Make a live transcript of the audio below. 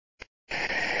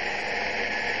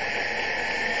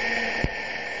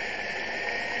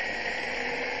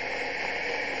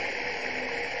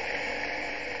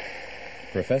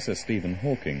Professor Stephen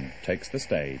Hawking takes the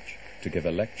stage to give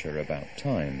a lecture about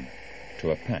time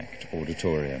to a packed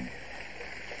auditorium.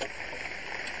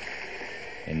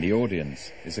 In the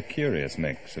audience is a curious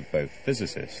mix of both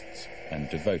physicists and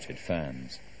devoted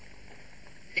fans.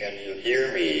 Can you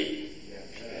hear me?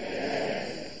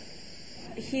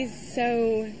 He's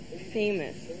so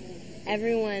famous.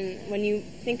 Everyone, when you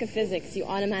think of physics, you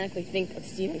automatically think of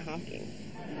Stephen Hawking.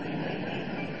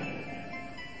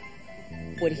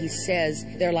 What he says,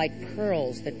 they're like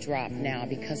pearls that drop now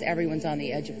because everyone's on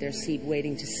the edge of their seat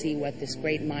waiting to see what this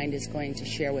great mind is going to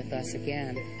share with us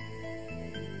again.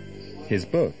 His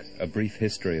book, A Brief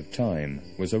History of Time,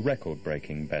 was a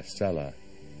record-breaking bestseller.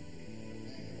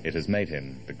 It has made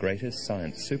him the greatest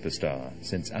science superstar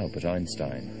since Albert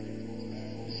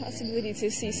Einstein. The possibility to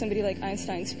see somebody like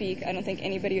Einstein speak, I don't think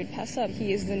anybody would pass up.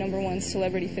 He is the #1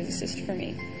 celebrity physicist for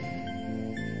me.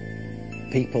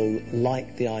 People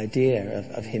like the idea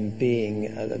of him being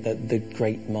the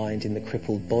great mind in the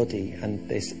crippled body, and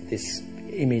this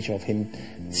image of him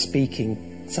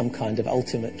speaking some kind of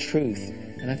ultimate truth.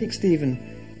 And I think Stephen,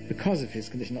 because of his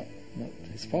condition, not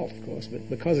his fault of course, but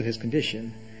because of his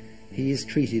condition, he is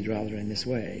treated rather in this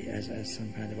way, as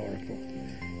some kind of oracle.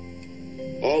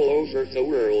 All over the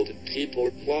world, people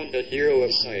want a hero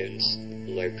of science,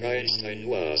 like Einstein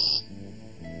was.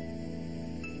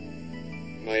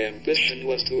 My ambition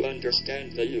was to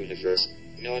understand the universe,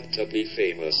 not to be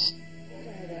famous.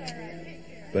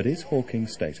 But is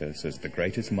Hawking's status as the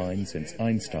greatest mind since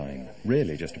Einstein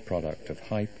really just a product of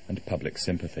hype and public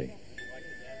sympathy?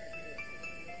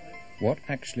 What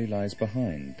actually lies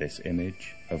behind this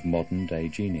image of modern-day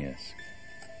genius?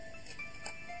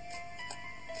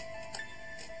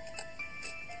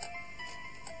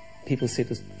 People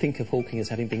think of Hawking as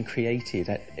having been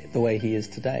created the way he is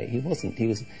today. He wasn't. He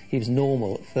was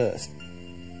normal at first.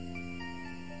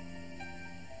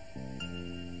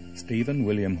 Stephen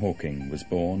William Hawking was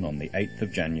born on the 8th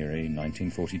of January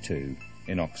 1942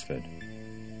 in Oxford.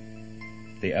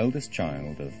 The eldest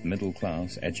child of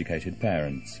middle-class educated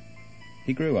parents,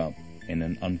 he grew up in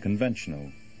an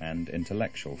unconventional and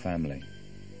intellectual family.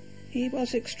 He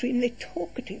was extremely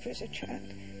talkative as a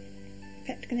child. In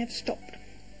fact, he never stopped.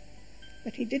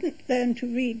 But he didn't learn to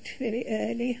read very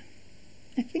early.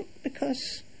 I think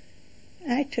because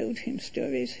I told him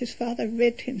stories, his father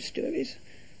read him stories,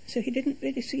 so he didn't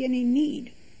really see any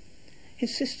need.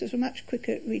 His sisters were much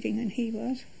quicker at reading than he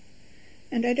was,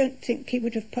 and I don't think he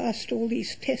would have passed all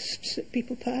these tests that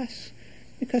people pass,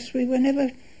 because we were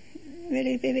never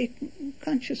really very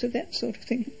conscious of that sort of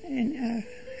thing in our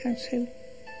household.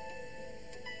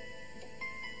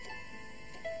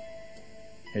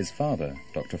 His father,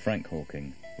 Dr. Frank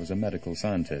Hawking, was a medical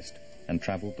scientist and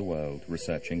travelled the world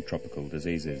researching tropical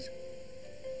diseases.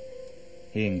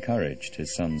 He encouraged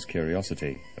his son's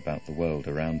curiosity about the world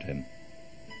around him.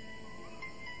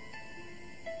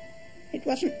 It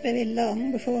wasn't very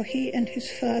long before he and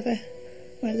his father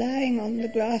were lying on the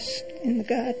grass in the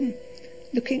garden,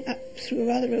 looking up through a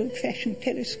rather old-fashioned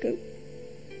telescope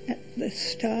at the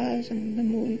stars and the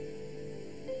moon.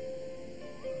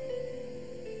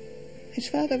 His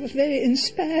father was very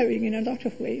inspiring in a lot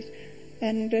of ways,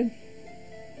 and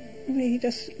he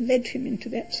just led him into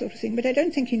that sort of thing. But I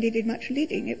don't think he needed much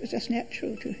leading. It was just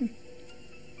natural to him.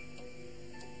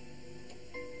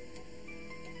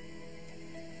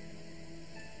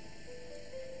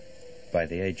 By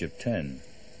the age of 10,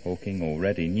 Hawking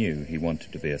already knew he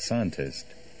wanted to be a scientist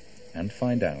and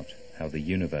find out how the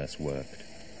universe worked.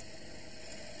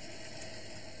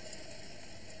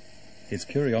 His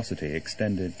curiosity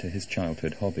extended to his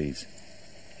childhood hobbies.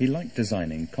 He liked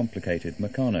designing complicated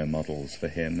Meccano models for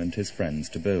him and his friends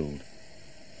to build.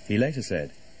 He later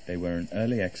said they were an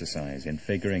early exercise in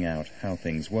figuring out how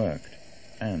things worked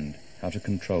and how to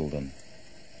control them.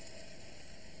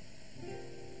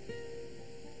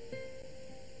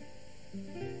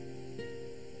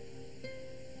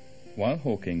 While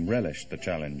Hawking relished the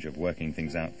challenge of working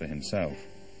things out for himself,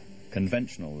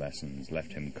 conventional lessons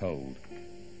left him cold.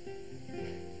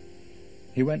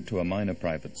 He went to a minor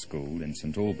private school in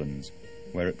St. Albans,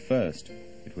 where at first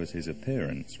it was his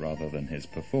appearance rather than his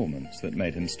performance that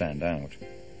made him stand out.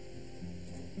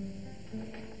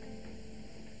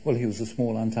 Well, he was a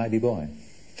small, untidy boy.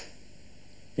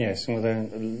 Yes, and with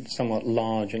a somewhat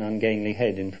large and ungainly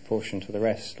head in proportion to the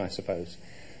rest, I suppose.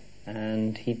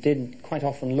 And he did quite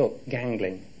often look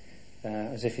gangling,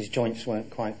 as if his joints weren't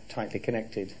quite tightly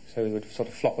connected, so he would sort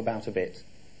of flop about a bit.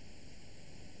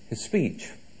 His speech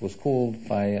was called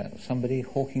by somebody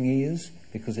Hawking ears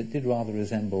because it did rather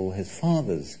resemble his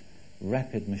father's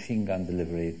rapid machine gun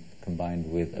delivery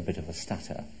combined with a bit of a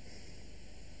stutter.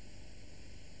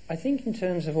 I think in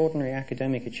terms of ordinary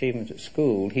academic achievement at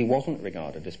school, he wasn't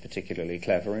regarded as particularly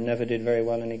clever and never did very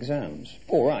well in exams.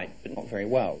 All right, but not very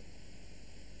well.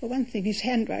 For one thing, his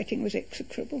handwriting was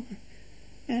execrable.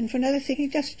 And for another thing, he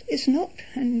just is not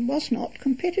and was not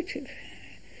competitive.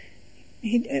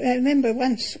 I remember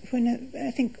once when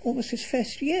I think almost his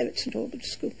first year at St Albans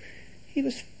School, he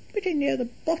was pretty near the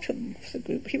bottom of the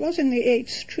group. He was in the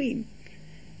 8th stream.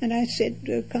 And I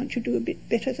said, can't you do a bit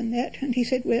better than that? And he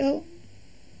said, well,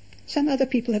 some other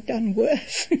people have done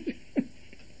worse.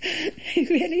 He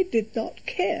really did not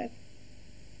care.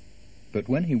 But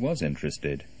when he was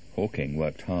interested, Hawking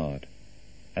worked hard.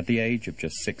 At the age of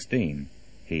just 16,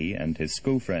 he and his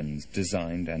school friends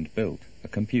designed and built a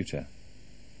computer.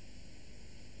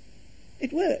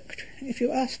 It worked. If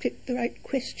you asked it the right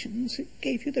questions, it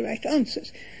gave you the right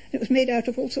answers. It was made out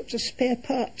of all sorts of spare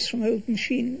parts from old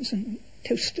machines and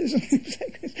toasters and things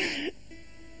like this.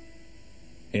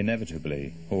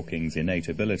 Inevitably, Hawking's innate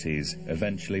abilities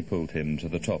eventually pulled him to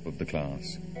the top of the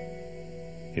class.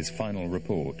 His final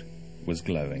report was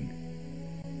glowing.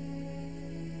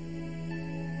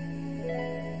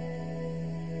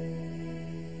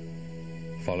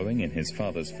 Following in his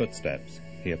father's footsteps,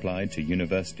 he applied to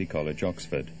University College,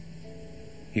 Oxford.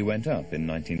 He went up in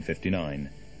 1959,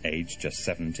 aged just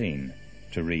 17,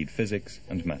 to read physics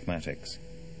and mathematics.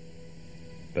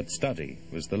 But study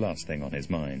was the last thing on his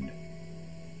mind.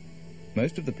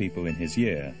 Most of the people in his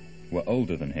year were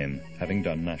older than him, having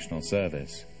done national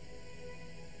service.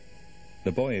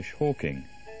 The boyish Hawking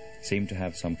seemed to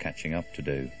have some catching up to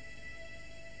do.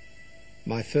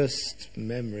 My first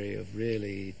memory of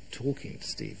really talking to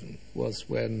Stephen was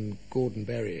when Gordon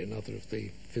Berry, another of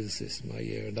the physicists in my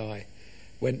year, and I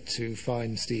went to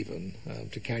find Stephen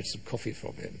to catch some coffee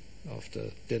from him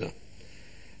after dinner.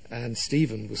 And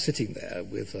Stephen was sitting there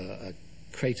with a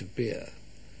crate of beer,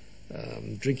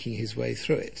 drinking his way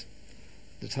through it.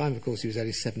 At the time, of course, he was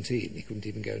only 17. He couldn't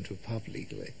even go into a pub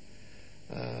legally.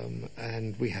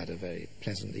 And we had a very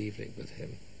pleasant evening with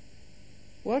him.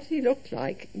 What he looked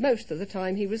like, most of the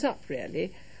time he was up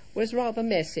really, was rather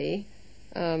messy,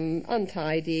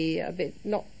 untidy, a bit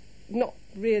not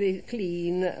really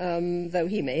clean, though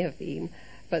he may have been.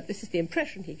 But this is the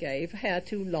impression he gave, hair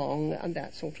too long and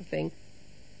that sort of thing.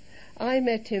 I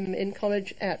met him in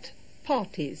college at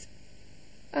parties.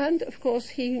 And, of course,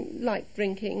 he liked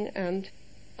drinking, and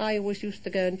I always used to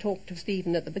go and talk to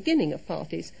Stephen at the beginning of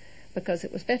parties, because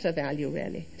it was better value,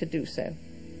 really, to do so.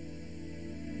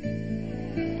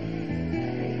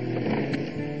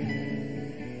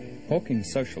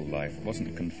 Hawking's social life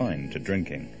wasn't confined to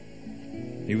drinking.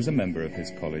 He was a member of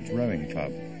his college rowing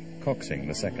club, coxing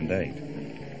the second eight.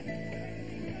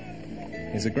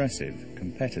 His aggressive,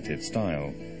 competitive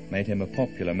style made him a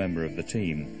popular member of the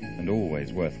team and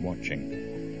always worth watching.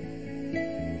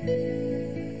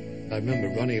 I remember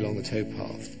running along the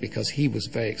towpath because he was a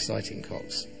very exciting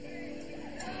cox,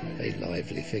 a very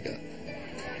lively figure.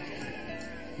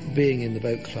 Being in the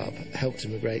boat club helped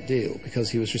him a great deal because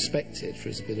he was respected for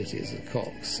his ability as a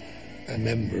cox, a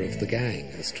member of the gang,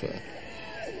 as 'twere.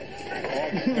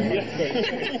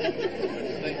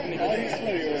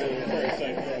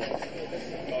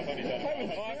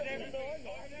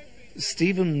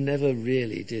 Stephen never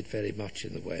really did very much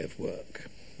in the way of work.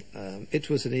 It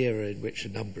was an era in which a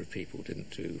number of people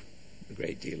didn't do a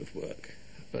great deal of work,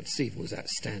 but Stephen was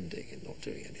outstanding in not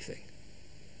doing anything,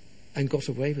 and got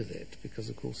away with it because,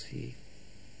 of course, he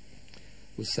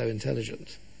was so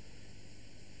intelligent.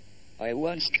 I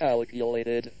once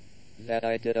calculated that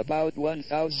I did about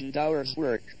 1,000 hours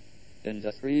work in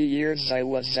the 3 years I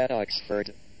was at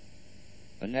Oxford,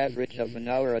 an average of an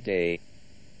hour a day.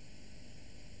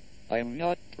 I'm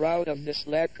not proud of this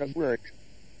lack of work.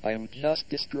 I'm just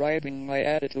describing my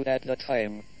attitude at the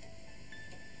time.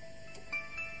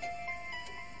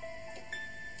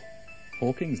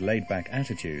 Hawking's laid-back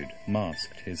attitude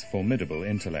masked his formidable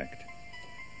intellect.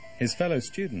 His fellow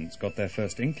students got their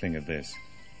first inkling of this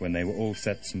when they were all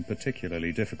set some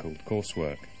particularly difficult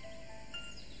coursework.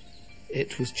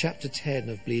 It was chapter 10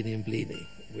 of Bleeny and Bleeny,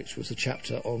 which was a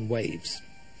chapter on waves.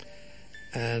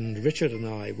 And Richard and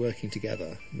I, working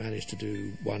together, managed to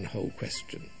do one whole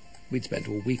question. We'd spent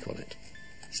all week on it.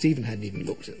 Stephen hadn't even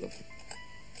looked at them.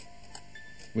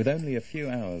 With only a few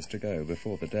hours to go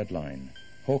before the deadline,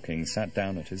 Hawking sat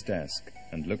down at his desk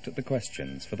and looked at the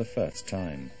questions for the first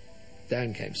time.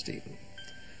 Down came Stephen.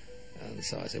 And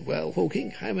so I said, well,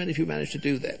 Hawking, how many have you managed to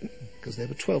do then? Because there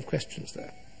were 12 questions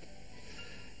there.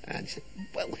 And he said,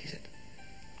 well, he said,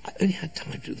 I only had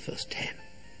time to do the first 10.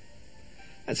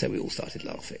 And so we all started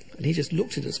laughing. And he just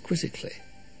looked at us quizzically.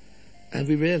 And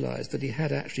we realised that he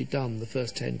had actually done the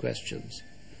first 10 questions.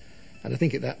 And I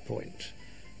think at that point,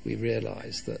 we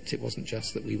realised that it wasn't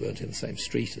just that we weren't in the same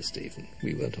street as Stephen,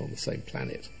 we weren't on the same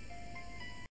planet.